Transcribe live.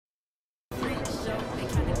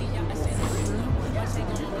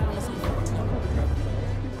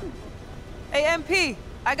Hey, MP,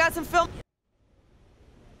 I got some film.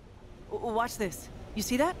 Watch this. You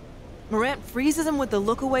see that? Morant freezes him with the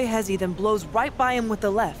look-away hezzy, then blows right by him with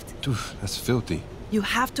the left. Dude, that's filthy. You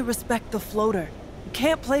have to respect the floater. You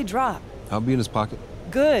can't play drop. I'll be in his pocket.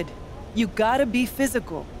 Good. You gotta be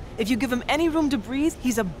physical. If you give him any room to breathe,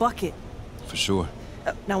 he's a bucket. For sure.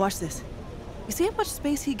 Now watch this. You see how much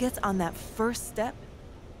space he gets on that first step?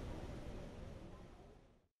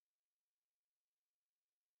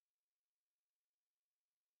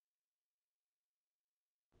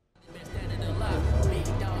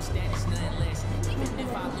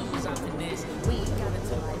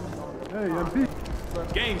 Hey,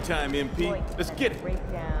 MP. Game time, MP. Let's get it.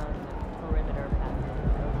 Breakdown, perimeter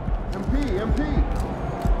passing. MP.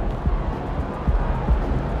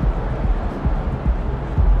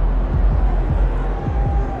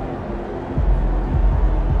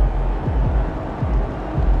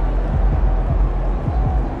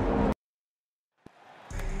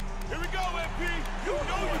 Here we go, MP. You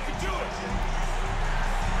know you can do it.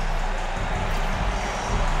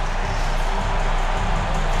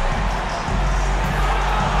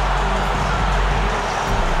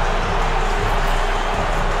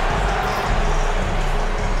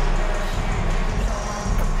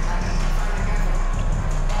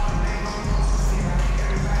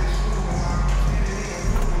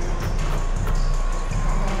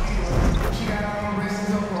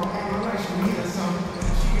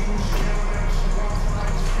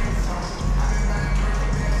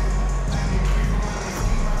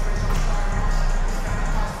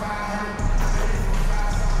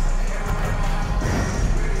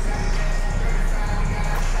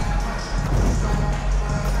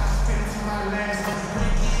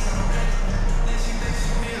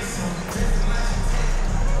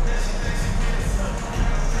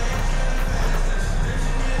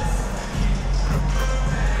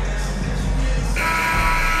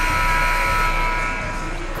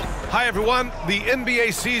 Hi everyone, the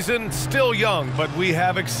NBA season still young, but we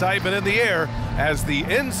have excitement in the air as the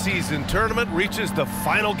in-season tournament reaches the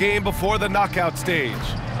final game before the knockout stage.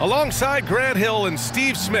 Alongside Grant Hill and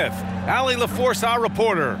Steve Smith, Allie LaForce, our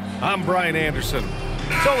reporter, I'm Brian Anderson.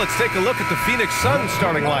 So let's take a look at the Phoenix Suns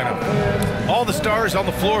starting lineup. All the stars on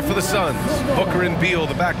the floor for the Suns. Booker and Beal,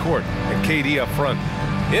 the backcourt, and KD up front.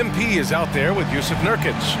 MP is out there with Yusuf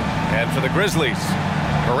Nurkic. And for the Grizzlies,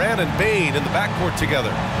 Morant and Bane in the backcourt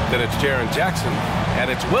together. Then it's Jaren Jackson, and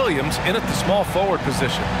it's Williams in at the small forward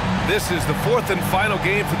position. This is the fourth and final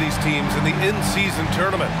game for these teams in the in-season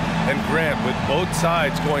tournament. And Grant, with both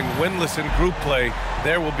sides going winless in group play,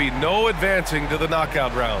 there will be no advancing to the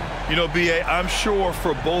knockout round. You know, B.A., I'm sure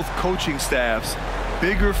for both coaching staffs,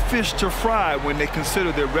 bigger fish to fry when they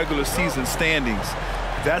consider their regular season standings.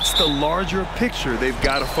 That's the larger picture they've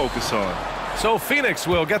got to focus on. So Phoenix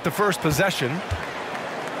will get the first possession.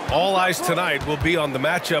 All eyes tonight will be on the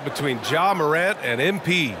matchup between Ja Morant and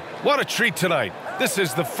MP. What a treat tonight. This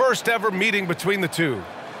is the first ever meeting between the two.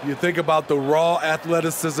 You think about the raw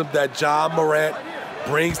athleticism that Ja Morant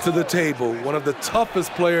brings to the table, one of the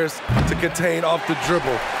toughest players to contain off the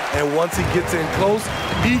dribble. And once he gets in close,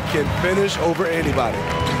 he can finish over anybody.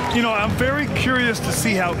 You know, I'm very curious to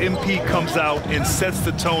see how MP comes out and sets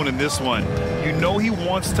the tone in this one. You know he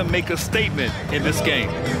wants to make a statement in this game.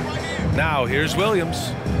 Now here's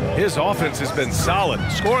Williams. His offense has been solid,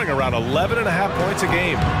 scoring around 11.5 points a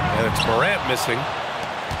game. And it's Morant missing.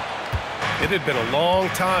 It had been a long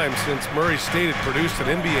time since Murray State had produced an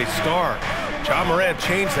NBA star. Ja Morant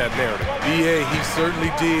changed that narrative. B.A., he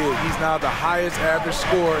certainly did. He's now the highest average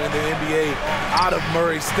scorer in the NBA out of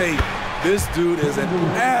Murray State. This dude is an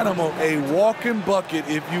animal, a walking bucket,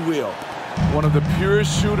 if you will. One of the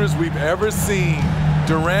purest shooters we've ever seen.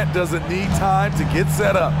 Durant doesn't need time to get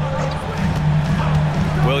set up.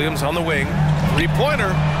 Williams on the wing. Three-pointer.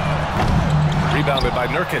 Rebounded by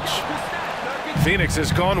Nurkic. Phoenix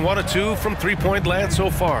has gone 1 of 2 from three-point land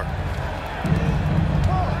so far.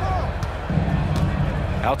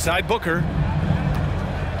 Outside Booker.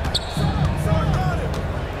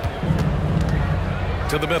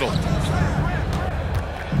 To the middle.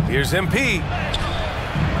 Here's MP.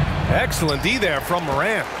 Excellent D there from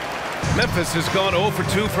Morant. Memphis has gone 0 for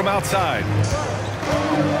 2 from outside.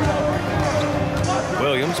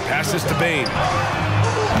 Williams passes to Bane.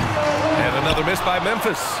 And another miss by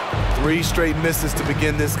Memphis. 3 straight misses to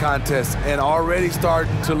begin this contest and already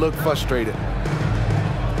starting to look frustrated.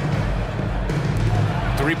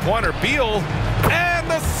 Three-pointer, Beal. And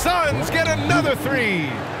the Suns get another 3.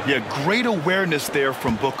 Yeah, great awareness there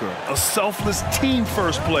from Booker. A selfless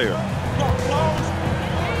team-first player.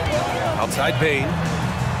 Outside Bane.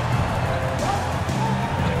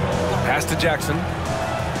 Pass to Jackson.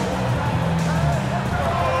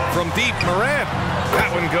 From deep, Morant.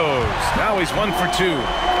 That one goes. Now he's 1 for 2.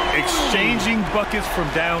 Exchanging buckets from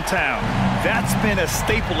downtown. That's been a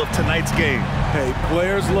staple of tonight's game. Hey,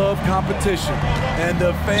 players love competition, and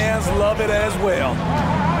the fans love it as well.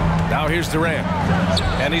 Now here's Durant.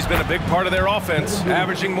 And he's been a big part of their offense,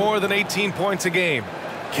 averaging more than 18 points a game.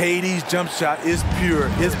 KD's jump shot is pure.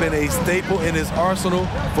 It's been a staple in his arsenal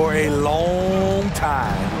for a long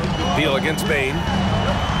time. Beal against Bain.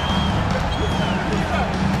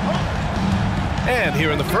 And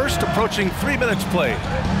here in the first, approaching 3 minutes played.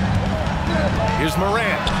 Here's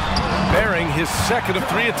Morant, bearing his second of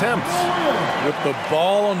 3 attempts. With the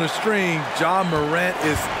ball on the string, John Morant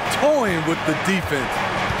is toying with the defense.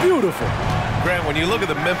 Beautiful. Grant, when you look at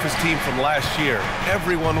the Memphis team from last year,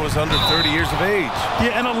 everyone was under 30 years of age.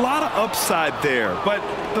 Yeah, and a lot of upside there. But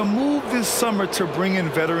the move this summer to bring in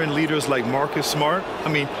veteran leaders like Marcus Smart, I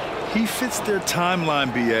mean, he fits their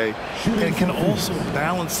timeline, BA, and can also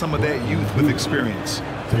balance some of that youth with experience.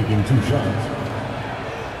 Taking 2 shots.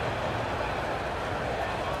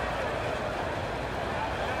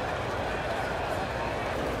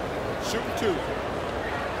 Shooting 2.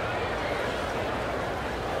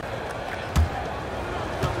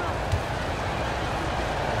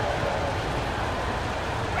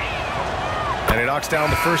 And he knocks down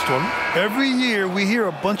the first one. Every year we hear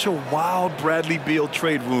a bunch of wild Bradley Beal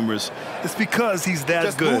trade rumors. It's because he's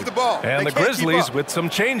that good. Move the ball. And the Grizzlies with some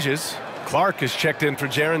changes. Clark is checked in for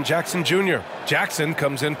Jaren Jackson Jr. Jackson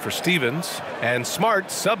comes in for Stevens. And Smart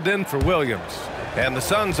subbed in for Williams. And the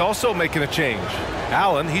Suns also making a change.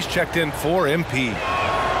 Allen, he's checked in for MP.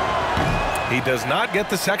 He does not get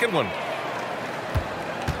the second one.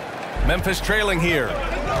 Memphis trailing here.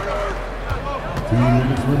 2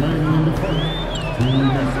 minutes remaining in the fight. 2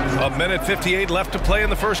 minutes. A minute 58 left to play in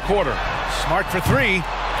the first quarter. Smart for 3.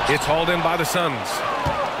 It's hauled in by the Suns.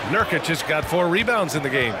 Nurkic has got 4 rebounds in the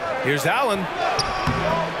game. Here's Allen.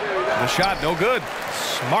 The shot no good.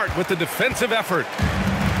 Smart with the defensive effort.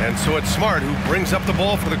 And so it's Smart who brings up the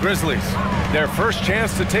ball for the Grizzlies. Their first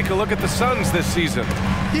chance to take a look at the Suns this season.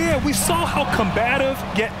 Yeah, we saw how combative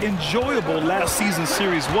yet enjoyable last season's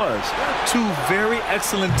series was. 2 very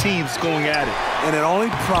excellent teams going at it. And it only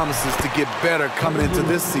promises to get better coming into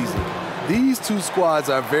this season. These 2 squads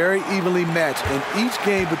are very evenly matched, and each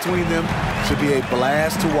game between them should be a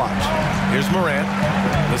blast to watch. Here's Morant.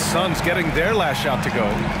 The Suns getting their last shot to go.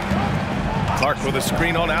 Clark with a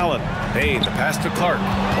screen on Allen. Bain, the pass to Clark.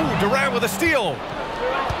 Oh, Durant with a steal.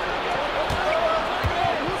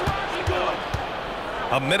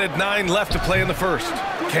 A minute 9 left to play in the first.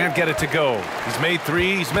 Can't get it to go. He's made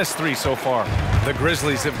 3, he's missed 3 so far. The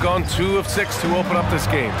Grizzlies have gone 2 of 6 to open up this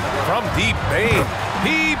game. From deep, Bain.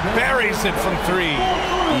 He buries it from 3.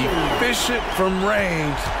 Efficient from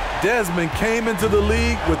range. Desmond came into the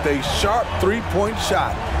league with a sharp 3-point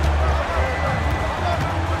shot.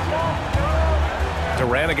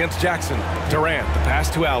 Durant against Jackson. Durant, the pass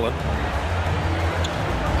to Allen.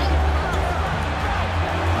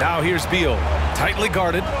 Now here's Beal. Tightly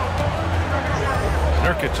guarded.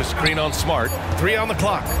 Nurkic a screen on Smart. 3 on the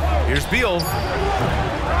clock. Here's Beal.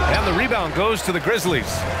 And the rebound goes to the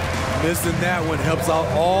Grizzlies. Missing that one helps out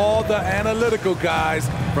all the analytical guys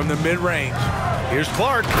from the mid-range. Here's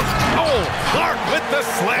Clark. Oh, Clark with the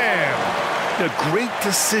slam. A great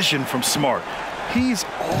decision from Smart. He's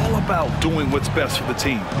all about doing what's best for the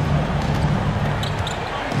team.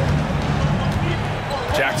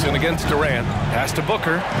 Jackson against Durant. Pass to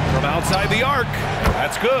Booker from outside the arc.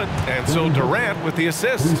 That's good. And so Durant with the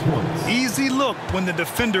assist. Easy look when the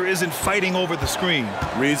defender isn't fighting over the screen.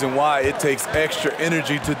 Reason why it takes extra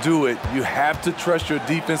energy to do it. You have to trust your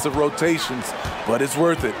defensive rotations, but it's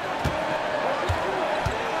worth it.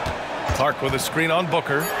 Clark with a screen on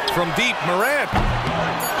Booker. From deep, Morant.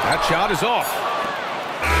 That shot is off.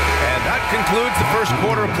 And that concludes the first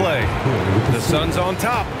quarter of play. The Suns on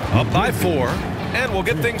top, up by 4. And we'll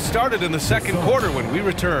get things started in the second quarter when we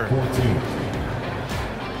return. 14.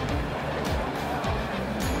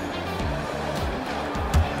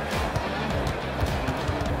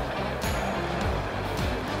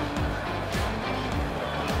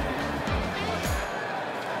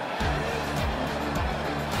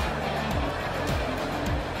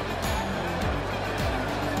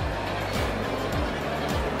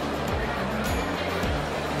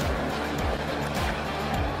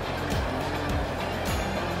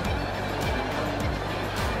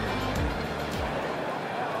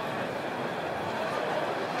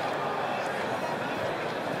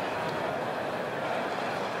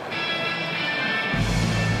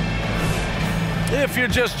 If you're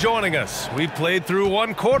just joining us, we played through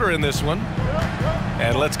 1 quarter in this one.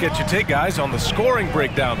 And let's get your take, guys, on the scoring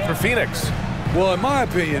breakdown for Phoenix. Well, in my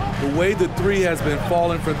opinion, the way the three has been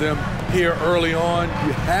falling for them here early on,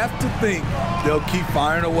 you have to think they'll keep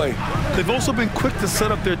firing away. They've also been quick to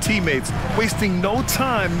set up their teammates, wasting no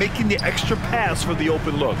time making the extra pass for the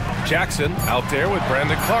open look. Jackson out there with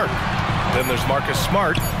Brandon Clark. Then there's Marcus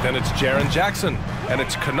Smart. Then it's Jaren Jackson. And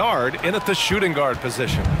it's Kennard in at the shooting guard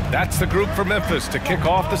position. That's the group for Memphis to kick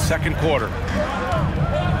off the second quarter.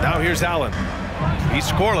 Now here's Allen. He's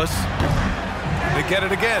scoreless. They get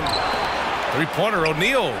it again. Three-pointer,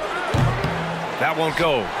 O'Neal. That won't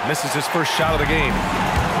go. Misses his first shot of the game.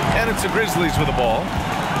 And it's the Grizzlies with the ball.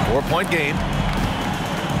 4-point game.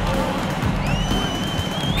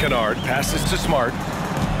 Kennard passes to Smart.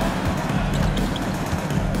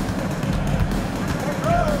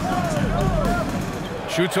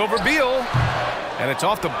 Shoots over Beal. And it's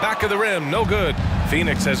off the back of the rim. No good.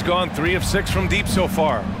 Phoenix has gone 3 of 6 from deep so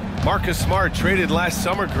far. Marcus Smart traded last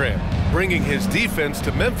summer, Grant, bringing his defense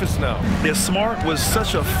to Memphis now. Yeah, Smart was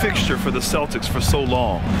such a fixture for the Celtics for so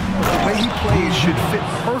long. The way he plays should fit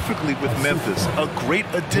perfectly with Memphis. A great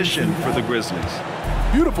addition for the Grizzlies.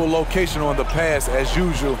 Beautiful location on the pass, as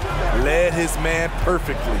usual. Led his man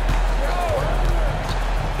perfectly.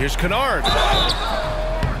 Here's Kennard.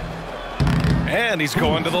 And he's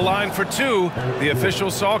going to the line for 2. The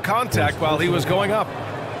official saw contact while he was going up.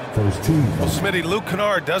 First team. Well, Smitty, Luke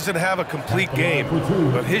Kennard doesn't have a complete game,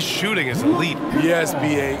 but his shooting is elite. Yes,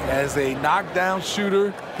 B.A. As a knockdown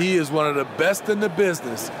shooter, he is one of the best in the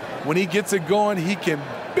business. When he gets it going, he can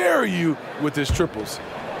bury you with his triples.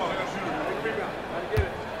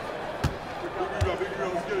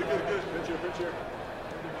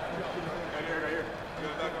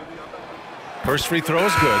 First free throw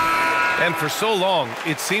is good. And for so long,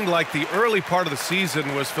 it seemed like the early part of the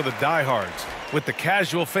season was for the diehards, with the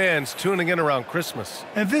casual fans tuning in around Christmas.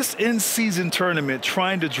 And this in-season tournament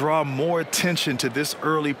trying to draw more attention to this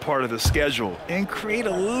early part of the schedule and create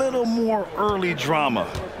a little more early drama.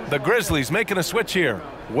 The Grizzlies making a switch here.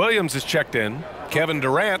 Williams is checked in. Kevin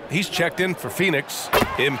Durant, he's checked in for Phoenix.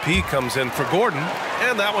 MP comes in for Gordon,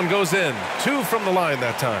 and that one goes in. 2 from the line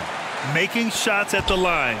that time. Making shots at the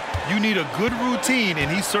line. You need a good routine, and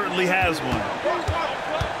he certainly has one.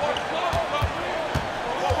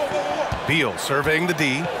 Beal surveying the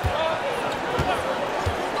D.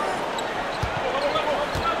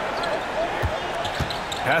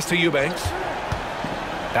 Pass to Eubanks.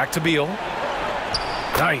 Back to Beal.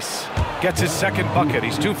 Nice. Gets his second bucket.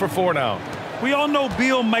 He's 2 for 4 now. We all know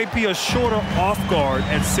Beal might be a shorter off guard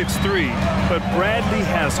at 6'3", but Bradley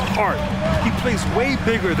has heart. He plays way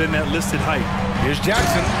bigger than that listed height. Here's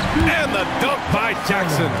Jackson, and the dunk by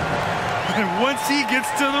Jackson. And once he gets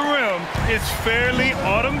to the rim, it's fairly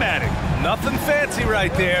automatic. Nothing fancy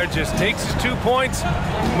right there, just takes his 2 points,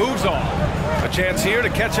 moves on. A chance here to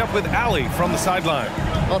catch up with Allie from the sideline.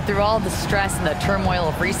 Well, through all the stress and the turmoil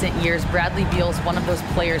of recent years, Bradley Beal is one of those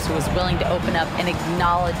players who was willing to open up and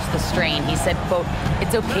acknowledge the strain. He said, quote,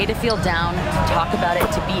 "It's okay to feel down, to talk about it,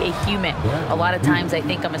 to be a human. A lot of times I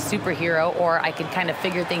think I'm a superhero or I can kind of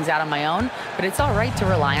figure things out on my own, but it's all right to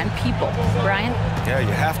rely on people." Brian? Yeah,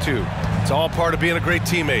 you have to. It's all part of being a great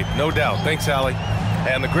teammate, no doubt. Thanks, Allie.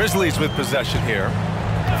 And the Grizzlies with possession here,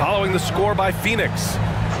 following the score by Phoenix.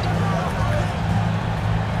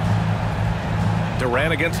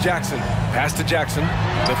 Durant against Jackson. Pass to Jackson.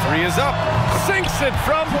 The 3 is up. Sinks it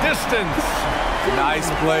from distance. Nice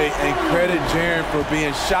play, and credit Jaren for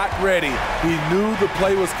being shot ready. He knew the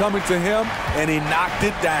play was coming to him, and he knocked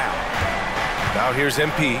it down. Now here's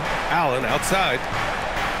MP. Allen outside.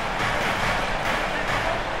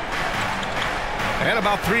 And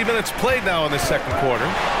about 3 minutes played now in the second quarter.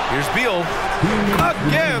 Here's Beal.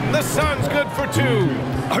 Again, the Suns good for 2.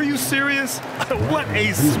 Are you serious? What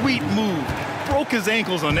a sweet move. Broke his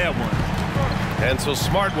ankles on that one. And so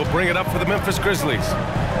Smart will bring it up for the Memphis Grizzlies,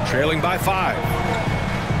 trailing by 5.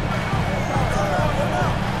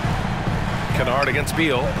 Kennard against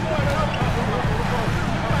Beal.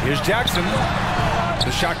 Here's Jackson.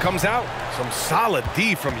 The shot comes out. Some solid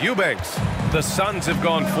D from Eubanks. The Suns have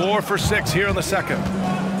gone 4 for 6 here in the second.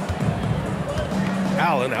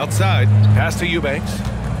 Allen outside. Pass to Eubanks.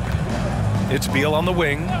 It's Beal on the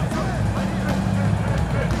wing.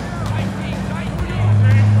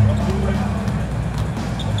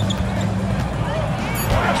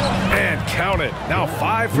 And count it. Now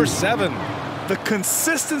 5 for 7. The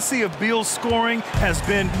consistency of Beal's scoring has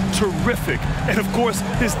been terrific. And of course,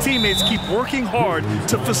 his teammates keep working hard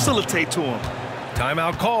to facilitate to him.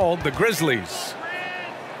 Timeout called, the Grizzlies.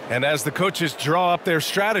 And as the coaches draw up their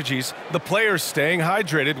strategies, the players staying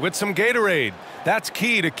hydrated with some Gatorade. That's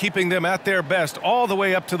key to keeping them at their best all the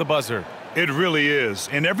way up to the buzzer. It really is,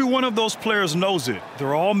 and every one of those players knows it.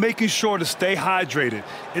 They're all making sure to stay hydrated.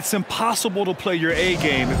 It's impossible to play your A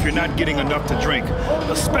game if you're not getting enough to drink,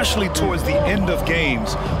 especially towards the end of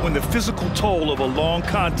games when the physical toll of a long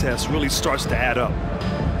contest really starts to add up.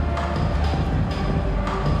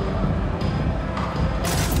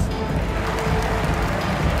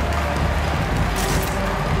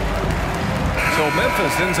 So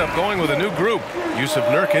Memphis ends up going with a new group. Yusuf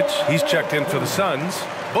Nurkic, he's checked in for the Suns.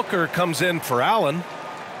 Booker comes in for Allen.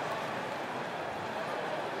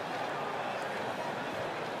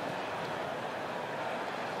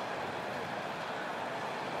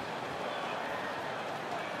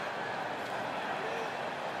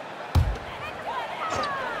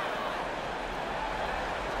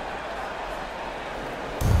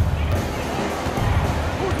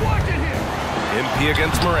 MP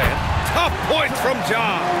against Morant. Tough points from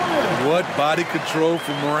John. What body control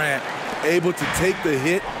from Morant. Able to take the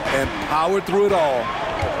hit and power through it all.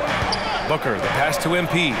 Booker, the pass to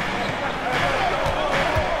MP.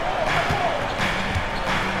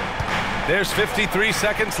 There's 53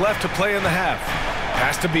 seconds left to play in the half.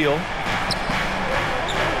 Pass to Beal.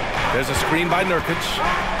 There's a screen by Nurkic.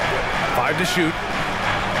 5 to shoot.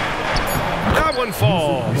 That one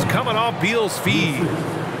falls, coming off Beal's feed.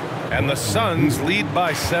 And the Suns lead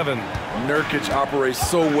by 7. Nurkic operates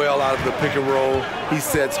so well out of the pick and roll. He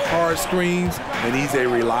sets hard screens, and he's a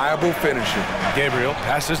reliable finisher. Gabriel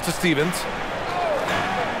passes to Stevens.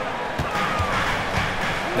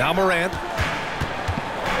 Now Morant.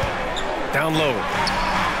 Down low.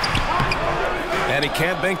 And he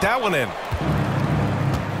can't bank that one in.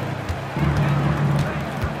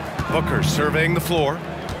 Booker surveying the floor.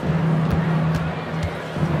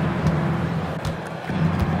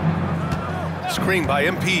 Screen by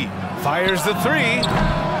MP. Fires the 3.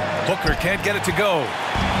 Booker can't get it to go.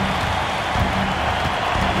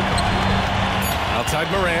 Outside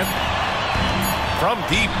Morant. From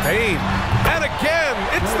deep, Payne. And again,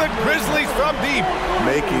 it's the Grizzlies from deep.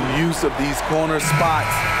 Making use of these corner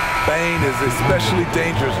spots. Bane is especially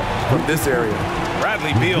dangerous from this area.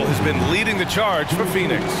 Bradley Beal has been leading the charge for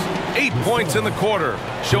Phoenix. 8 points in the quarter,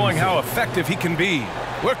 showing how effective he can be.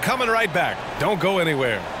 We're coming right back. Don't go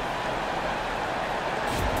anywhere.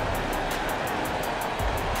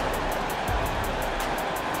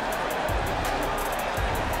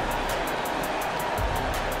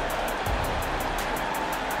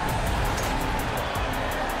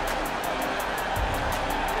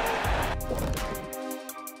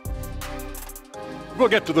 We'll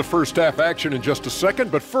get to the first half action in just a second,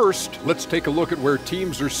 but first, let's take a look at where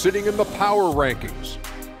teams are sitting in the power rankings.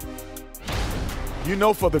 You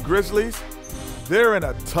know, for the Grizzlies, they're in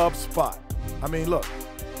a tough spot. I mean, look,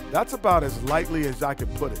 that's about as lightly as I can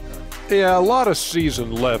put it. Yeah, a lot of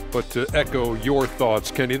season left, but to echo your thoughts,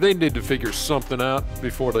 Kenny, they need to figure something out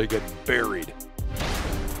before they get buried.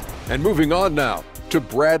 And moving on now to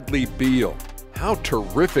Bradley Beal. How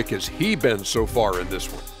terrific has he been so far in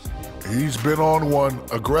this one? He's been on one,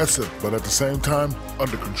 aggressive, but at the same time,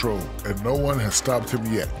 under control, and no one has stopped him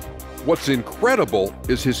yet. What's incredible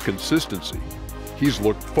is his consistency. He's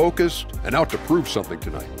looked focused and out to prove something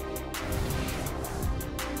tonight.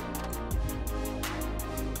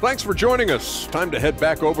 Thanks for joining us. Time to head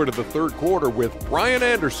back over to the third quarter with Brian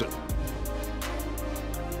Anderson.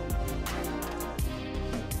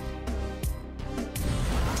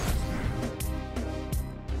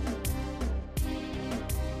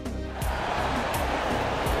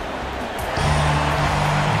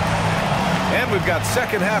 We've got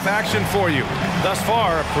second half action for you. Thus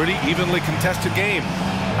far, a pretty evenly contested game.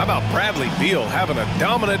 How about Bradley Beal having a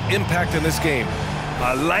dominant impact in this game?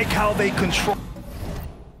 I like how they control.